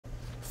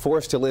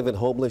Forced to live in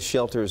homeless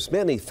shelters,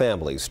 many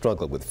families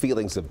struggle with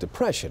feelings of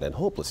depression and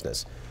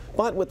hopelessness.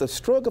 But with the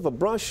stroke of a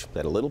brush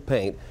and a little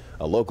paint,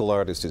 a local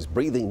artist is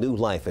breathing new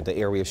life into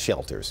area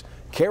shelters.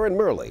 Karen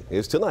Murley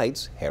is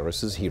tonight's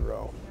Harris's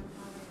hero.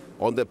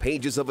 On the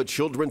pages of a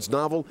children's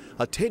novel,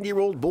 a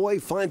 10-year-old boy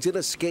finds an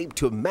escape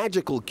to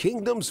magical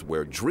kingdoms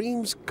where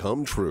dreams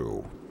come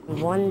true.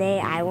 One day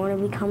I want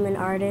to become an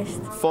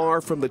artist.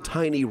 Far from the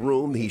tiny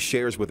room he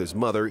shares with his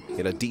mother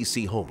in a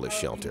D.C. homeless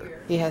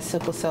shelter. He has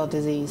sickle cell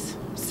disease,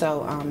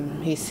 so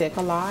he's sick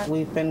a lot.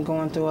 We've been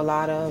going through a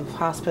lot of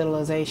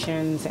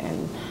hospitalizations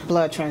and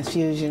blood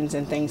transfusions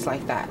and things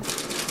like that.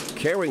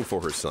 Caring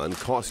for her son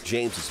cost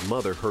James's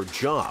mother her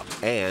job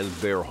and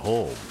their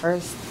home.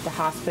 First the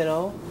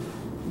hospital,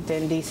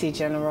 then D.C.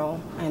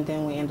 General, and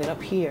then we ended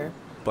up here.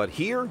 But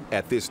here,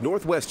 at this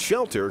Northwest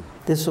shelter,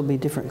 this will be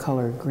different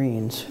colored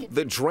greens.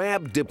 The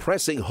drab,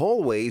 depressing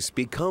hallways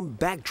become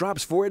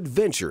backdrops for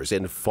adventures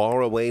in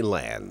faraway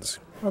lands.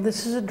 Well,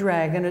 this is a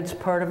dragon. It's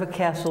part of a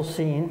castle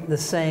scene. The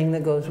saying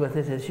that goes with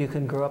it is you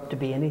can grow up to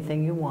be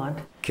anything you want.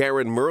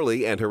 Karen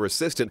Murley and her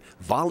assistant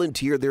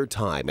volunteer their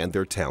time and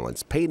their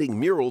talents, painting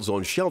murals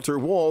on shelter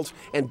walls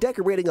and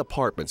decorating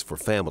apartments for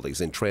families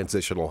in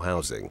transitional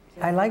housing.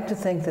 I like to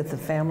think that the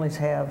families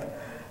have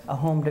a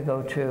home to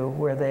go to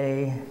where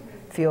they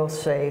feel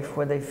safe,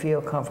 where they feel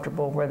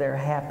comfortable, where they're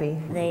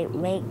happy. They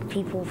make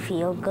people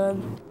feel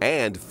good.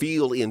 And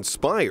feel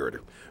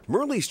inspired.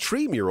 Murley's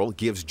tree mural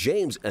gives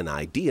James an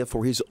idea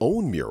for his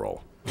own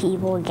mural.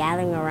 People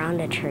gathering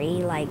around a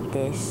tree like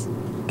this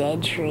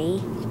dead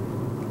tree,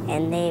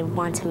 and they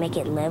want to make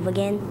it live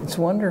again. It's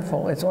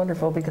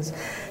wonderful because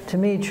to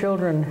me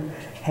children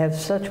have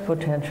such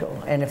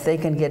potential, and if they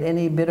can get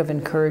any bit of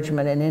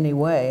encouragement in any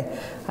way,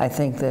 I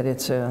think that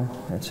it's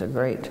a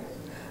great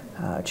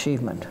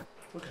achievement.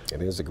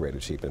 It is a great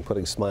achievement,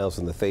 putting smiles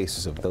on the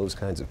faces of those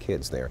kinds of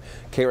kids there.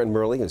 Karen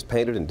Murley has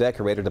painted and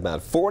decorated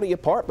about 40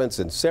 apartments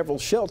and several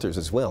shelters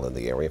as well in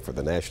the area for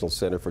the National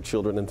Center for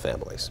Children and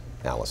Families.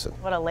 Allison.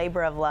 What a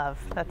labor of love.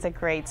 That's a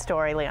great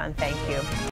story, Leon. Thank you.